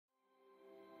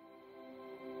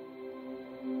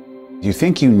You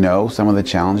think you know some of the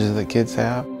challenges that kids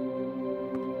have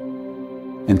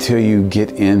until you get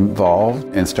involved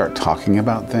and start talking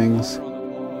about things.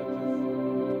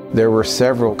 There were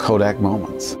several Kodak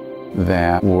moments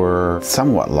that were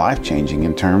somewhat life-changing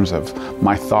in terms of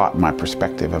my thought, my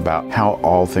perspective about how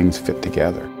all things fit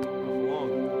together.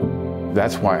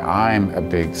 That's why I'm a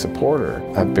big supporter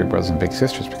of Big Brothers and Big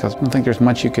Sisters, because I don't think there's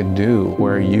much you can do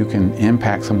where you can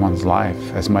impact someone's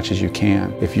life as much as you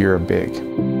can if you're a big.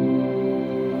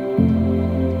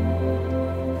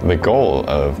 The goal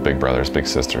of Big Brothers Big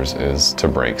Sisters is to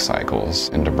break cycles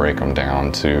and to break them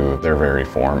down to their very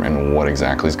form and what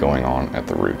exactly is going on at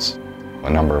the roots. A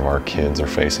number of our kids are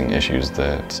facing issues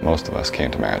that most of us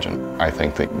can't imagine. I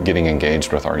think that getting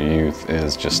engaged with our youth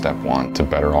is just step one to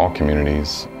better all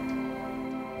communities.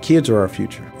 Kids are our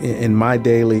future. In my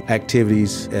daily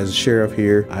activities as a sheriff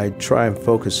here, I try and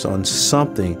focus on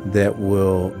something that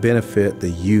will benefit the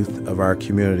youth of our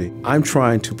community. I'm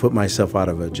trying to put myself out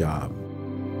of a job.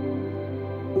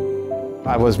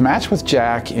 I was matched with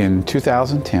Jack in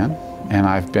 2010, and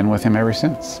I've been with him ever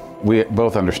since. We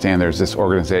both understand there's this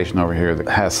organization over here that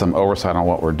has some oversight on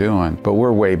what we're doing, but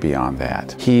we're way beyond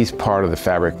that. He's part of the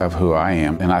fabric of who I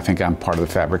am, and I think I'm part of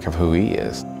the fabric of who he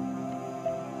is.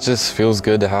 It just feels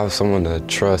good to have someone to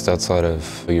trust outside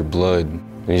of your blood.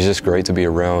 It's just great to be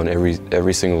around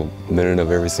every single minute of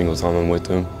every single time I'm with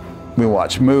him. We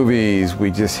watch movies,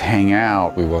 we just hang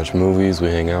out. We watch movies, we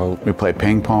hang out. We play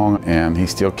ping pong, and he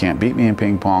still can't beat me in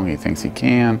ping pong. He thinks he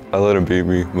can. I let him beat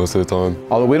me most of the time.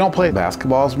 Although we don't play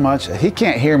basketball as much, he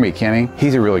can't hear me, can he?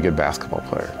 He's a really good basketball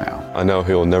player now. I know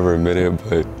he'll never admit it,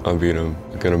 but I beat him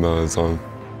a good amount of the time.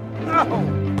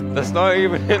 No, that's not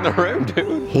even in the rim,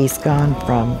 dude. He's gone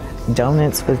from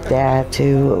donuts with Dad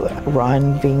to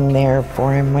Ron being there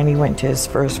for him when he went to his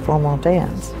first formal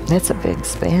dance. That's a big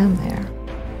span there.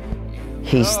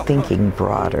 He's thinking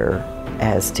broader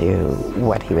as to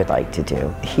what he would like to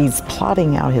do. He's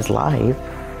plotting out his life.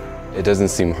 It doesn't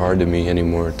seem hard to me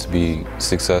anymore to be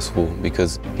successful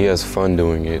because he has fun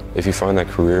doing it. If you find that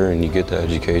career and you get the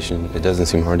education, it doesn't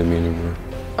seem hard to me anymore.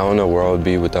 I don't know where I would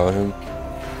be without him.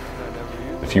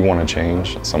 If you want to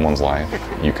change someone's life,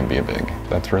 you can be a big.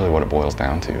 That's really what it boils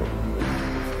down to.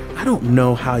 I don't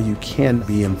know how you can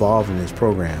be involved in this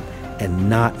program and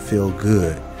not feel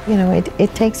good. You know,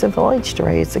 it takes a village to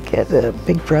raise a kid.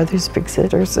 Big Brothers, Big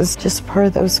Sisters is just part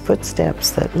of those footsteps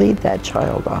that lead that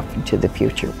child off into the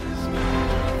future.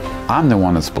 I'm the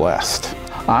one that's blessed.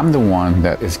 I'm the one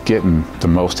that is getting the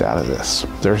most out of this.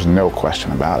 There's no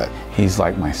question about it. He's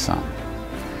like my son.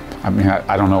 I mean,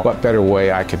 I don't know what better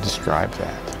way I could describe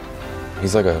that.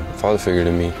 He's like a father figure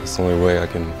to me. It's the only way I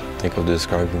can think of to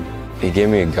describe him. He gave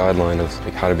me a guideline of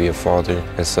how to be a father,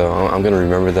 and so I'm going to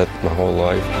remember that my whole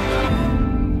life.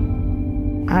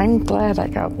 I'm glad I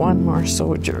got one more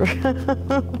soldier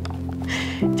to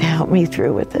help me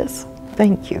through with this.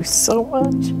 Thank you so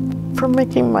much for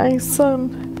making my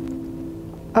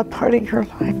son a part of your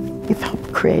life. You've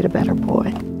helped create a better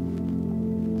boy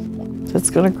that's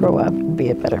going to grow up and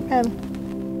be a better man.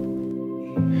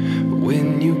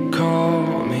 When you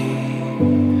call